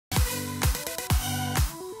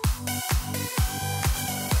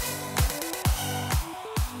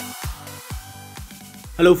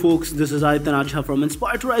Hello folks, this is Ajha from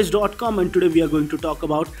inspiredtorise.com and today we are going to talk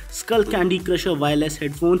about Skullcandy Crusher Wireless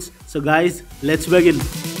headphones. So guys, let's begin.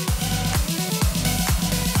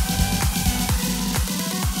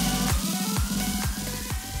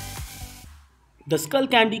 The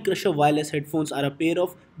Skullcandy Crusher Wireless headphones are a pair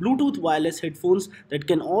of Bluetooth wireless headphones that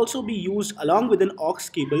can also be used along with an aux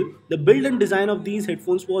cable. The build and design of these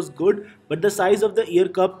headphones was good, but the size of the ear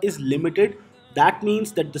cup is limited. That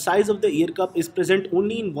means that the size of the ear cup is present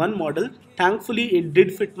only in one model. Thankfully, it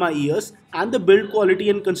did fit my ears and the build quality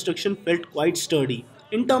and construction felt quite sturdy.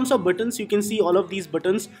 In terms of buttons, you can see all of these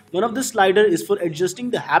buttons. One of the slider is for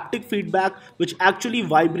adjusting the haptic feedback, which actually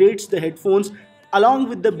vibrates the headphones along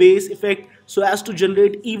with the bass effect so as to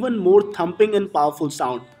generate even more thumping and powerful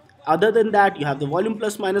sound. Other than that, you have the volume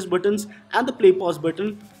plus minus buttons and the play pause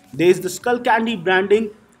button. There is the Skullcandy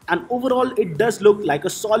branding, and overall it does look like a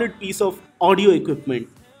solid piece of audio equipment.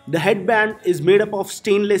 The headband is made up of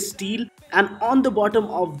stainless steel, and on the bottom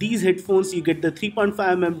of these headphones you get the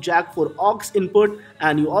 3.5mm jack for aux input,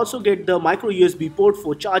 and you also get the micro USB port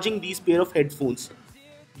for charging these pair of headphones.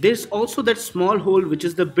 There's also that small hole which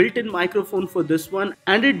is the built-in microphone for this one,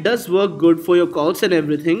 and it does work good for your calls and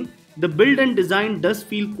everything. The build and design does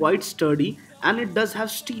feel quite sturdy, and it does have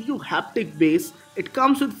stereo haptic bass. It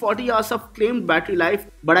comes with 40 hours of claimed battery life,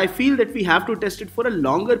 but I feel that we have to test it for a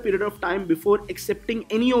longer period of time before accepting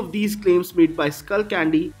any of these claims made by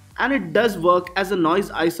Skullcandy. And it does work as a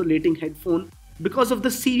noise isolating headphone because of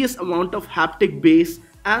the serious amount of haptic bass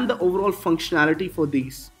and the overall functionality for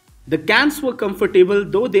these. The cans were comfortable,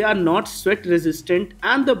 though they are not sweat resistant,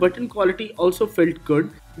 and the button quality also felt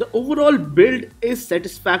good. The overall build is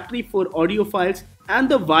satisfactory for audiophiles, and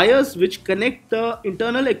the wires which connect the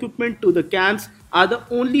internal equipment to the cans are the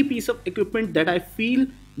only piece of equipment that I feel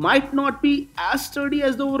might not be as sturdy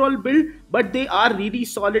as the overall build, but they are really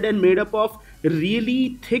solid and made up of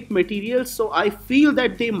really thick materials, so I feel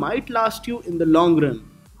that they might last you in the long run.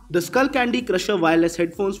 The Skullcandy Crusher Wireless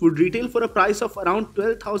headphones would retail for a price of around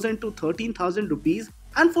 12,000 to 13,000 rupees,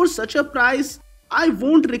 and for such a price, I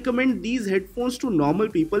won't recommend these headphones to normal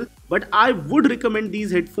people, but I would recommend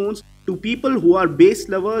these headphones to people who are bass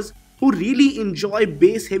lovers, who really enjoy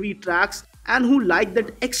bass heavy tracks, and who like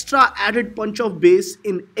that extra added punch of bass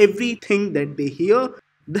in everything that they hear.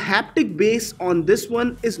 The haptic bass on this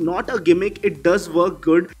one is not a gimmick, it does work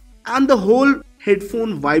good, and the whole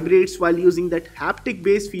headphone vibrates while using that haptic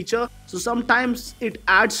bass feature, so sometimes it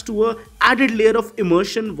adds to a added layer of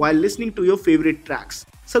immersion while listening to your favorite tracks.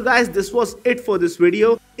 So guys, this was it for this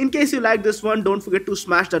video. In case you like this one, don't forget to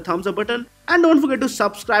smash the thumbs up button and don't forget to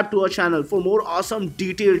subscribe to our channel for more awesome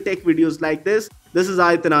detailed tech videos like this. This is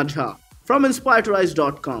Ajha from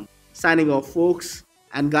inspiredtorise.com signing off folks,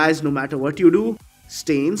 and guys, no matter what you do,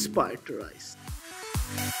 stay inspired to rise.